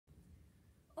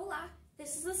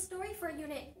This is the story for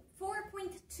Unit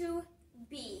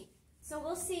 4.2b. So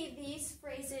we'll see these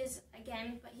phrases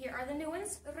again, but here are the new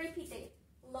ones. Repite.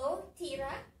 Lo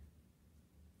tira.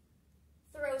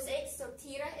 Throws it. So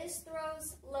tira is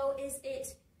throws. Lo is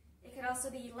it. It could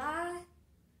also be la,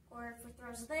 or for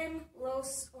throws them,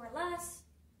 los or las.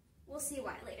 We'll see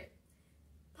why later.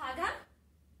 Paga.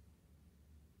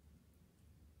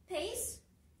 Pays.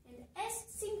 And es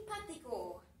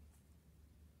simpático.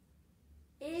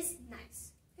 Is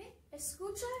nice. Okay?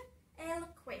 Escucha el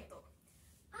cuento.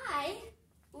 Hay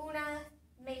una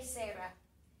mesera.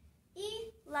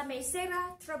 Y la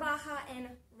mesera trabaja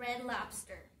en Red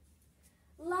Lobster.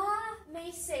 La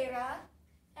mesera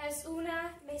es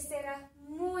una mesera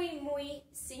muy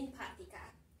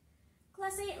simpática.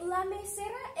 Clase, ¿la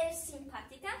mesera es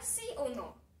simpática? ¿Sí o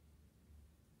no?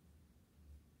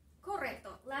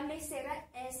 Correcto, la mesera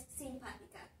es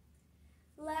simpática.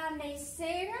 La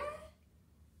mesera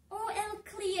o el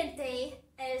cliente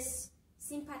es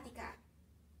simpática.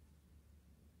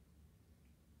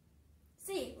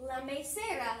 Sí, la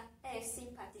mesera es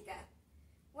simpática.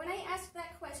 When I asked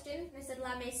that question, I said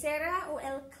la mesera o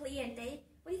el cliente,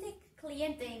 what do you think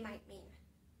cliente might mean?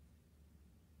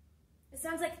 It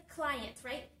sounds like client,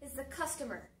 right? It's the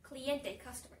customer. Cliente,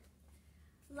 customer.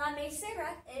 La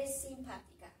mesera es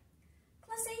simpática.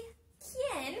 Clase,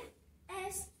 ¿quién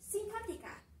es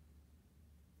simpática?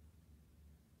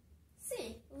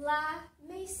 Sí, la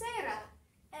mesera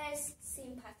es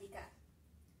simpática.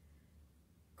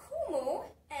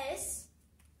 ¿Cómo es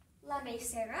la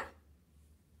mesera?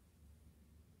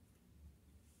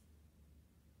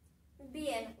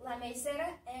 Bien, la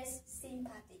mesera es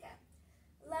simpática.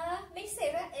 La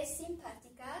mesera es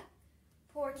simpática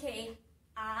porque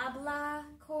habla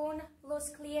con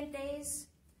los clientes.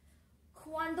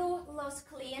 Cuando los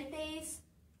clientes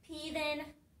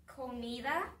piden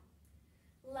comida,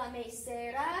 la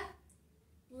mesera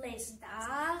les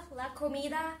da la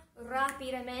comida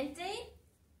rápidamente.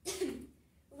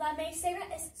 La mesera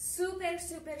es súper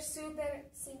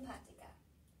simpática.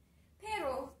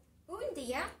 Pero un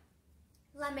día,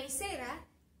 la mesera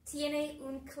tiene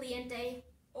un cliente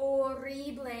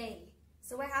horrible.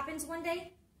 So what happens one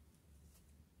day?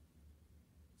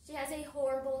 She has a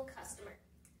horrible customer.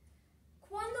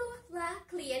 Cuando la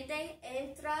cliente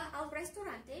entra al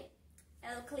restaurante,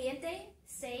 el cliente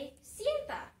se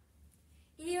sienta.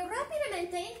 Y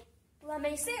rápidamente la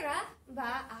mesera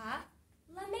va a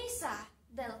la mesa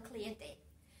del cliente.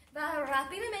 Va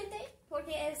rápidamente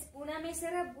porque es una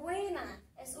mesera buena.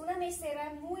 Es una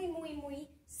mesera muy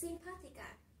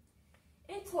simpática.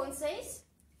 Entonces,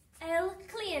 el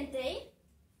cliente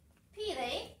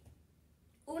pide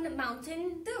un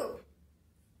Mountain Dew.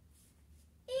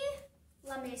 Y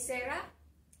la mesera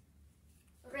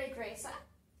regresa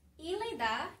y le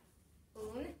da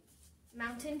un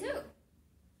Mountain Dew.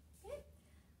 ¿Okay?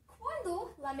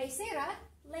 Cuando la mesera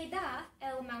le da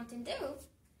el Mountain Dew,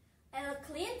 el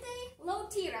cliente lo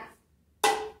tira.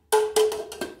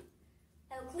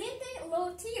 El cliente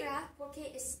lo tira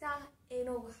porque está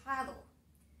enojado.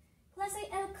 Clase,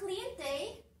 ¿el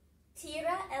cliente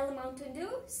tira el Mountain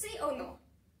Dew? ¿Sí o no?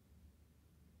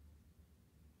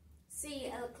 Sí,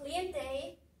 el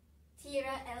cliente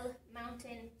tira el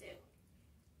Mountain Dew.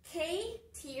 ¿Qué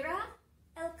tira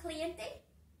el cliente?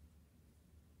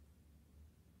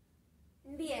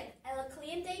 Bien, el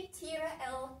cliente tira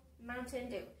el Mountain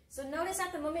Dew. So notice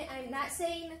at the moment I'm not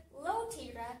saying lo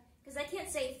tira, because I can't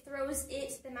say throws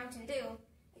it the Mountain Dew.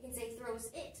 I can say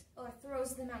throws it or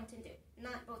throws the Mountain Dew.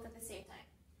 Not both at the same time.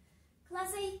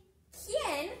 Clase,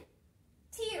 ¿quién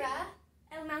tira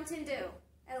el Mountain Dew?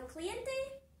 ¿El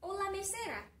cliente o la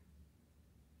mesera?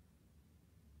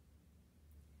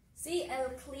 Sí,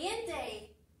 el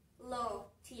cliente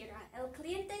lo tira. El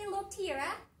cliente lo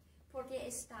tira porque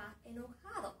está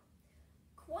enojado.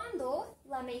 Cuando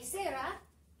la mesera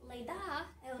le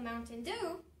da el Mountain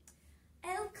Dew,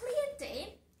 el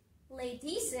cliente le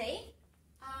dice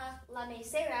a la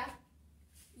mesera,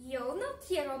 yo no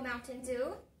quiero Mountain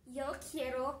Dew, yo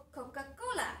quiero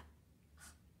Coca-Cola.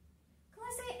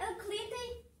 Clase, ¿el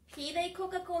cliente pide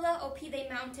Coca-Cola o pide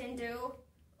Mountain Dew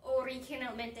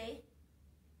originalmente?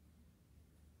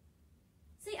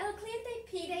 Sí, el cliente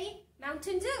pide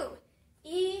Mountain Dew.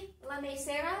 ¿Y la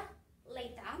mesera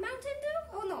le da Mountain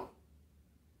Dew o no?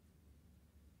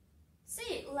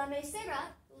 Sí, la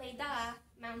mesera le da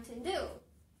Mountain Dew.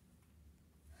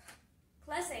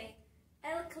 Clase,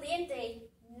 el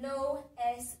cliente no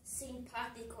es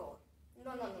simpático.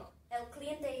 No. El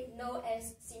cliente no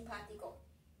es simpático.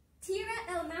 Tira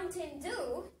el Mountain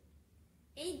Dew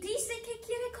y dice que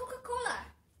quiere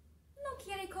Coca-Cola. No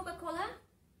quiere Coca-Cola.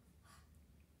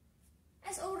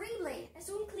 Es horrible.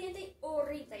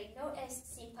 horrible, no es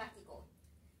simpático.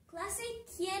 Clase,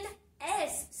 ¿quién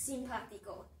es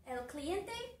simpático? ¿El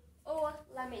cliente o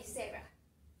la mesera?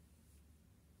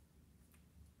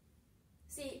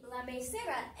 Sí, la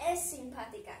mesera es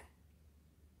simpática.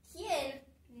 ¿Quién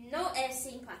no es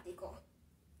simpático?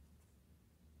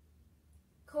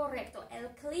 Correcto,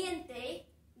 el cliente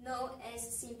no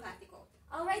es simpático.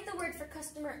 I'll write the word for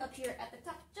customer up here at the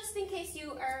top, just in case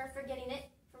you are forgetting it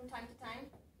from time to time.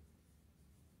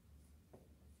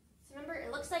 So remember,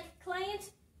 it looks like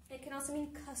client, it can also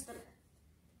mean customer.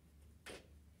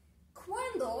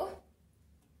 Cuando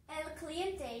el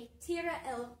cliente tira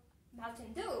el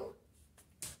Mountain Dew,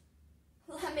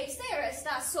 la mesera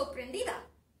está sorprendida.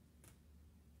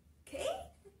 ¿Qué?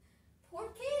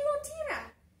 ¿Por qué lo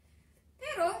tira?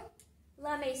 Pero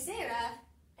la mesera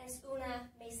es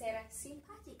una mesera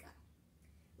simpática.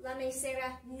 La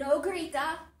mesera no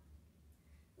grita.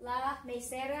 La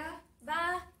mesera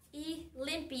va y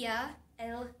limpia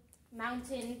el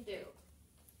Mountain Dew.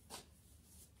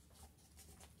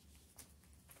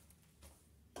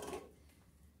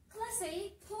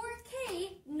 Clase, ¿por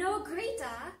qué no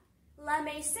grita la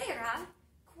mesera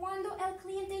cuando el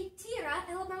cliente tira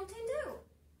el Mountain Dew?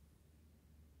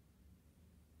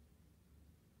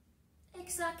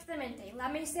 Exactamente, la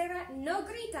mesera no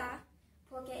grita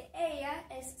porque ella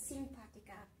es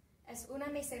simpática. Es una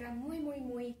mesera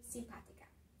muy simpática.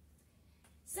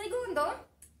 Segundo,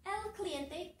 el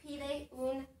cliente pide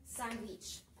un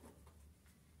sándwich.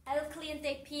 El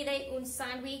cliente pide un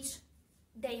sándwich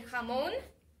de jamón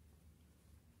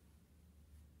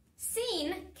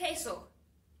sin queso.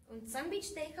 Un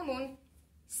sándwich de jamón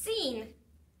sin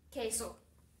queso.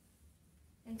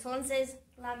 Entonces,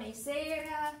 la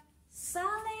mesera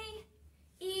sale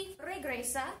y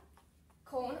regresa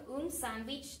con un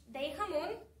sándwich de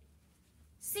jamón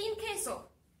sin queso.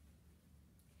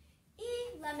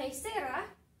 Y la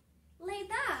mesera le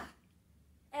da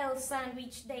el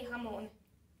sándwich de jamón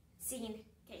sin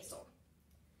queso.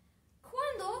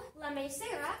 Cuando la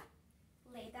mesera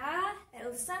le da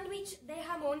el sándwich de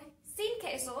jamón sin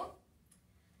queso,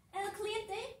 el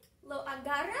cliente lo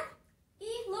agarra y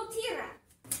lo tira.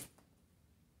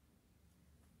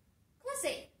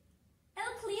 Clase,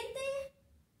 ¿el cliente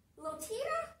lo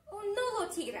tira o no lo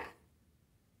tira?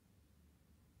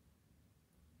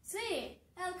 Sí,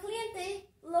 el cliente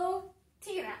lo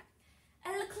tira.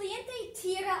 ¿El cliente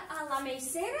tira a la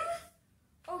mesera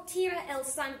o tira el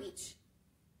sándwich?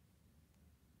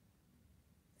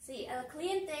 Sí, el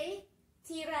cliente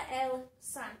tira el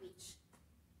sándwich.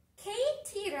 ¿Qué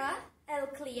tira el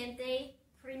cliente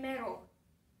primero?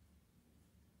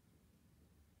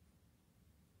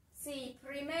 Sí,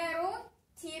 primero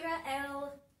tira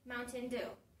el Mountain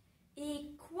Dew.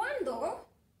 ¿Y cuándo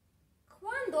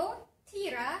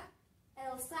tira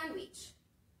el sándwich?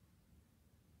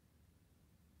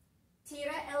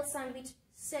 Tira el sándwich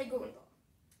segundo.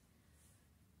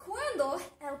 Cuando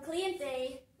el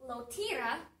cliente lo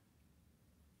tira,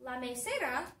 la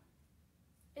mesera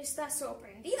está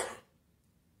sorprendida.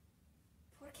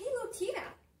 ¿Por qué lo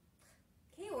tira?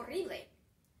 ¡Qué horrible!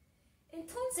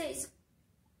 Entonces,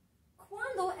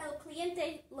 cuando el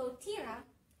cliente lo tira,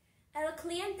 el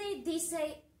cliente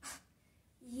dice,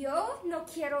 yo no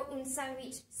quiero un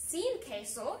sándwich sin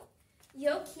queso,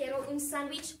 yo quiero un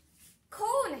sándwich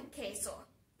con queso.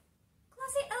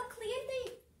 Clase, el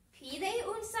cliente pide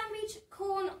un sándwich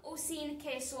con o sin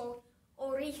queso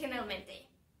originalmente.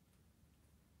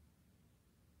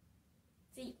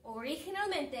 Sí,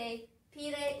 originalmente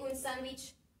pide un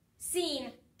sándwich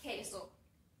sin queso.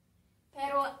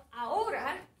 Pero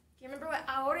ahora, do you remember what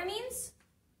ahora means?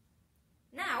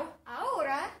 Now,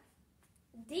 ahora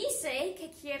dice que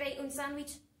quiere un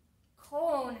sándwich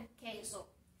con queso.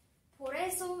 Por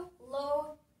eso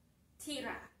lo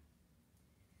tira.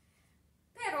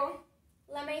 Pero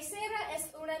la mesera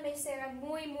es una mesera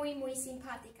muy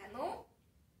simpática, ¿no?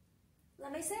 La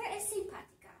mesera es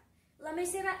simpática. La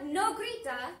mesera no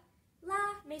grita.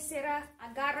 La mesera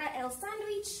agarra el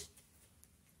sándwich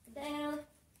del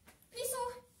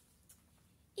piso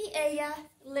y ella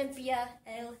limpia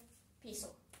el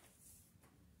piso.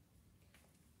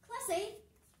 Clase,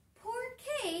 ¿por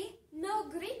qué no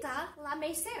grita la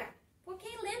mesera? ¿Por qué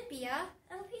limpia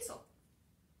el piso?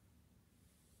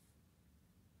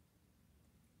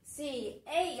 Sí,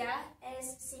 ella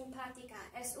es simpática.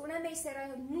 Es una mesera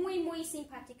muy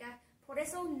simpática. Por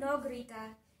eso no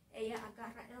grita. Ella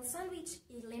agarra el sándwich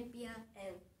y limpia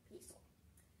el piso.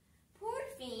 Por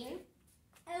fin,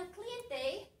 el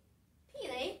cliente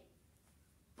pide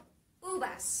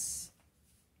uvas.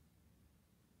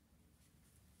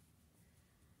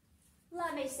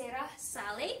 La mesera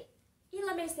sale y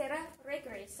la mesera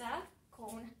regresa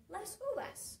con las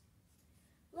uvas.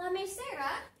 La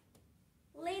mesera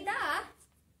le da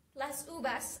las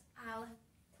uvas al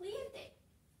cliente.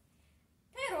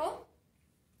 Pero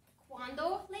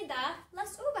cuando le da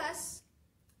las uvas,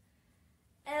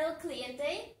 el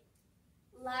cliente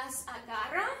las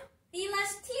agarra y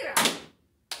las tira.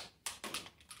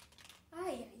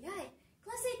 Ay, ay, ay.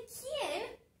 Clase,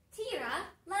 ¿quién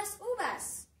tira las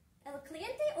uvas? ¿El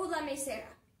cliente o la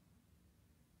mesera?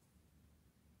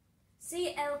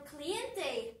 Sí, el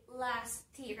cliente las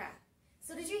tira.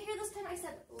 So did you hear this time I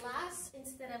said las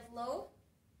instead of lo?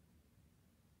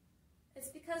 It's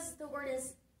because the word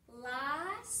is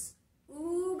las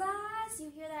uvas. You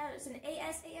hear that? It's an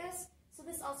AS. So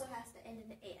this also has to end in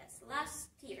the AS. Las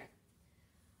tira.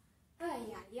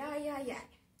 Ay, ay, ay, ay, ay.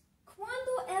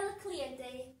 Cuando el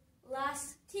cliente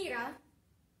las tira,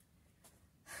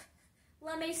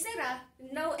 la mesera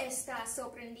no está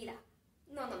sorprendida.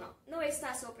 No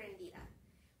está sorprendida.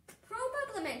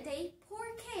 Probablemente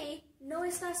porque no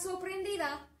está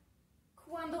sorprendida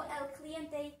cuando el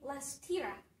cliente las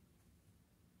tira.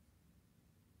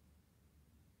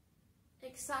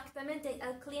 Exactamente,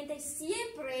 el cliente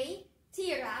siempre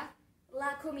tira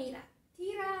la comida.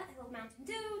 Tira el Mountain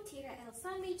Dew, tira el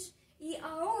sándwich y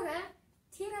ahora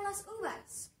tira las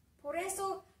uvas. Por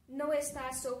eso no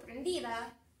está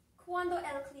sorprendida cuando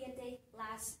el cliente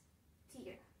las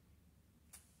tira.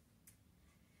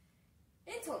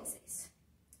 Entonces,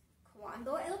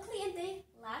 cuando el cliente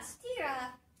las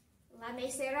tira, la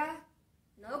mesera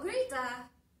no grita.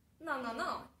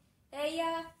 No.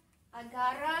 Ella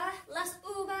agarra las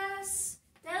uvas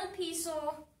del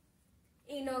piso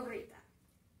y no grita.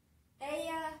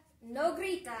 Ella no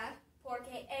grita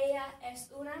porque ella es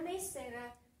una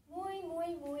mesera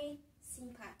muy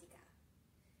simpática.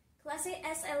 Clase,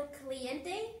 ¿es el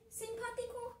cliente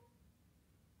simpático?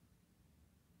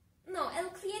 No, el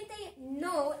cliente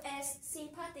no es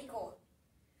simpático.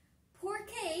 ¿Por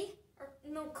qué?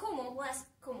 No, ¿cómo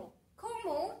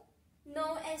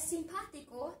no es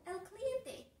simpático el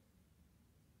cliente?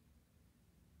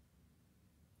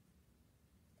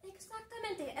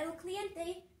 Exactamente, el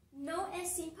cliente no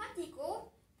es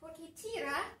simpático porque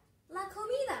tira la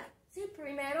comida. Sí,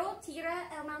 primero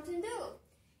tira el Mountain Dew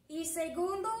y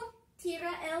segundo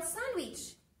tira el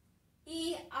sándwich.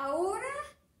 Y ahora,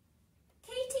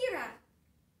 ¿qué tira?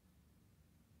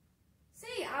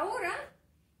 Sí, ahora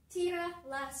tira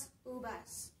las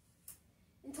uvas.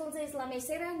 Entonces la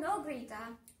mesera no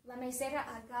grita, la mesera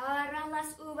agarra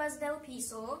las uvas del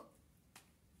piso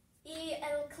y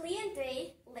el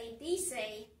cliente le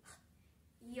dice,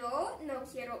 yo no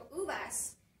quiero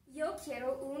uvas, yo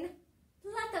quiero un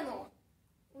plátano,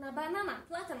 una banana,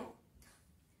 plátano.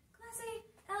 Clase,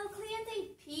 el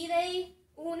cliente pide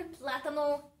un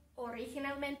plátano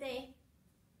originalmente.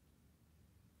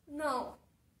 No,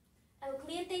 el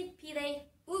cliente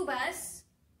pide uvas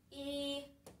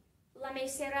y la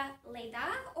mesera le da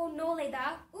o no le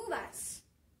da uvas.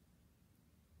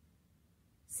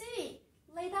 Sí,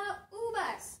 le da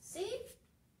uvas, ¿sí?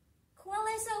 ¿Cuál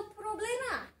es el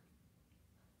problema?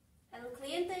 El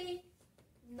cliente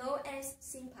no es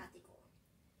simpático.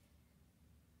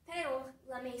 Pero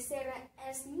la mesera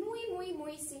es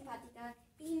muy simpática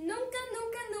y nunca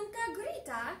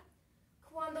grita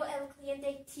cuando el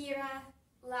cliente tira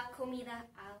la comida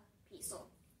al piso.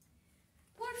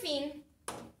 Por fin,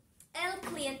 el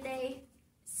cliente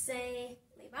se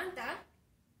levanta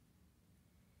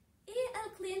y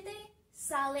el cliente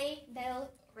sale del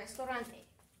restaurante.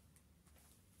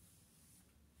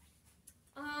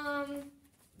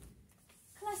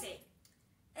 Clase,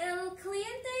 el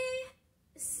cliente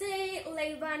se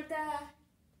levanta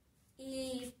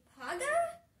y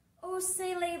paga o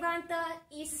se levanta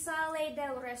y sale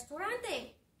del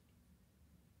restaurante.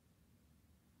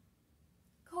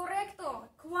 Correcto,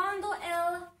 cuando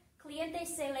el cliente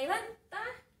se levanta,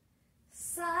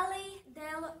 sale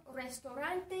del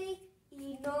restaurante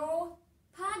y no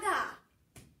paga.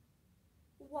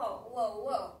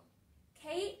 Wow.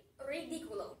 Qué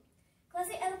ridículo.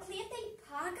 Clase, ¿el cliente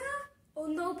paga o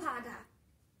no paga?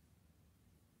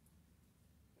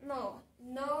 No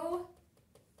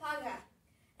paga.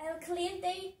 ¿El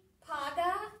cliente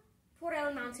paga por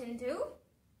el Mountain Dew?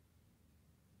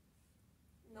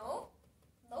 No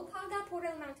paga por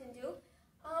el Mountain Dew.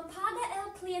 ¿Paga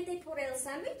el cliente por el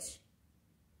sándwich?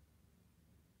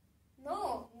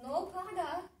 No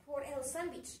paga por el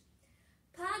sándwich.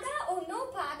 ¿Paga o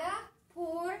no paga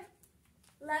por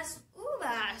las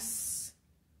uvas?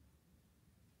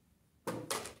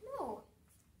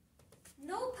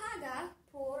 No paga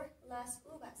por las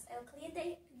uvas. El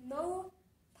cliente no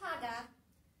paga,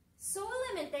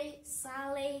 solamente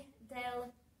sale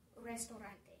del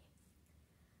restaurante.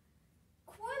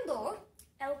 Cuando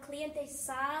el cliente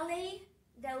sale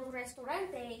del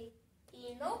restaurante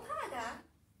y no paga,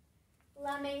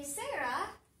 la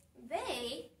mesera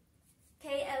ve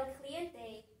que el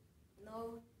cliente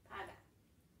no paga.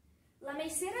 La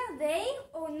mesera ve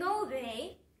o no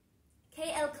ve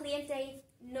que el cliente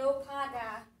no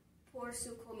paga por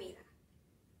su comida.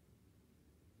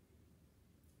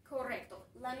 Correcto.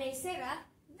 La mesera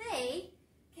ve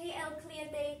que el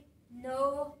cliente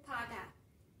no paga.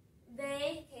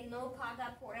 Ve que no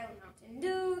paga por el Mountain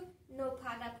Dew, no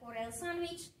paga por el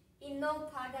sándwich y no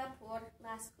paga por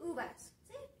las uvas.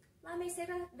 ¿Sí? La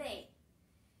mesera ve.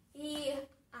 Y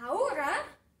ahora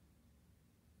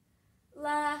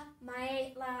la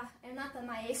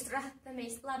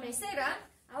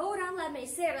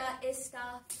mesera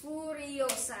está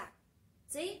furiosa.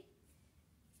 ¿Sí?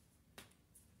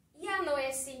 Ya no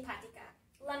es simpática.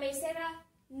 La mesera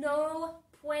no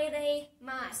puede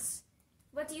más.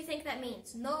 What do you think that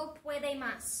means? No puede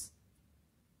más.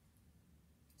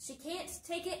 She can't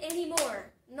take it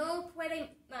anymore. No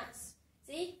puede más.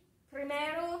 ¿Sí?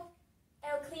 Primero,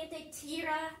 el cliente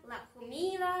tira la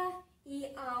comida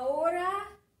y ahora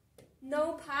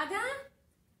no paga.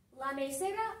 La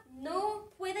mesera no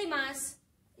puede más.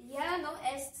 Ya no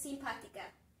es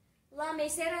simpática. La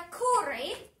mesera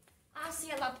corre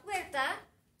hacia la puerta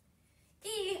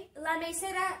y la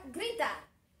mesera grita: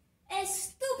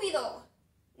 ¡Estúpido!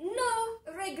 No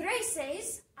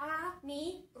regreses a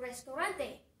mi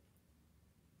restaurante.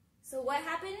 So what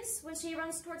happens when she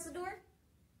runs towards the door?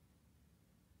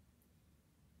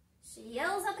 She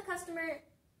yells at the customer,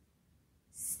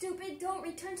 "Stupid, don't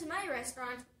return to my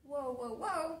restaurant." Whoa, whoa,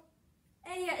 whoa.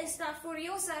 Ella está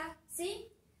furiosa, ¿sí?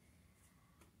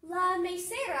 La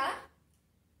mesera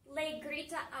le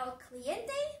grita al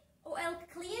cliente o el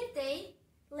cliente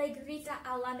le grita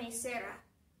a la mesera.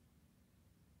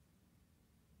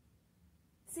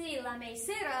 Sí, la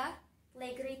mesera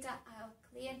le grita al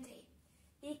cliente.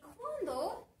 Y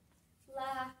cuando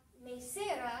la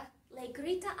mesera le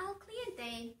grita al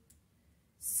cliente,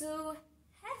 su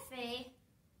jefe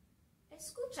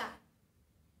escucha.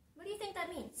 What do you think that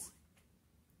means?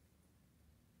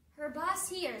 Her boss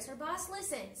hears, her boss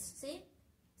listens, ¿sí?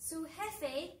 Su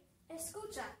jefe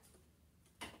escucha.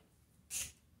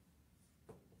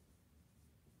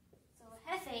 So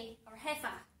jefe or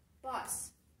jefa,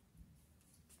 boss.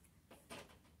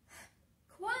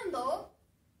 Cuando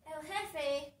el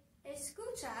jefe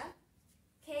escucha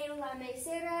que la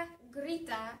mesera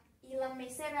grita y la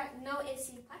mesera no es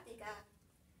simpática,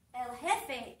 el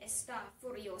jefe está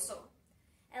furioso.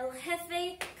 El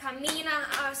jefe camina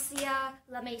hacia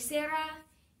la mesera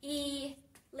y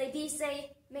le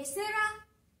dice: mesera,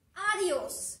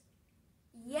 adiós.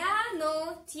 Ya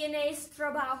no tienes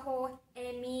trabajo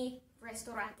en mi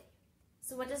restaurante.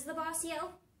 So what does the boss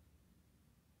yell?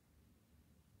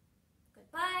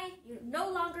 Goodbye, you no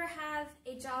longer have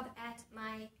a job at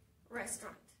my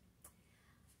restaurant.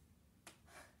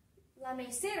 La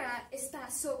mesera está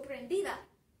sorprendida.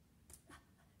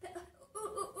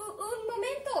 Un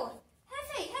momento,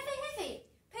 jefe,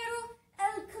 pero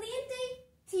el cliente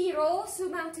tiró su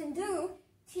Mountain Dew,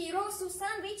 tiró su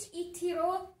sándwich y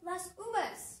tiró las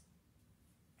uvas.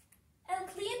 El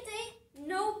cliente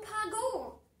no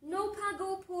pagó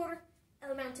por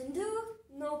el Mountain Dew,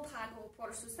 no pagó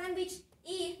por su sándwich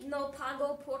y no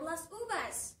pagó por las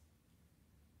uvas.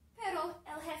 Pero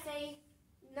el jefe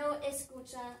no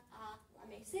escucha a la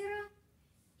mesera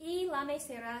y la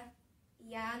mesera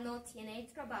ya no tiene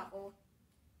trabajo.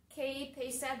 ¡Qué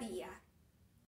pesadilla!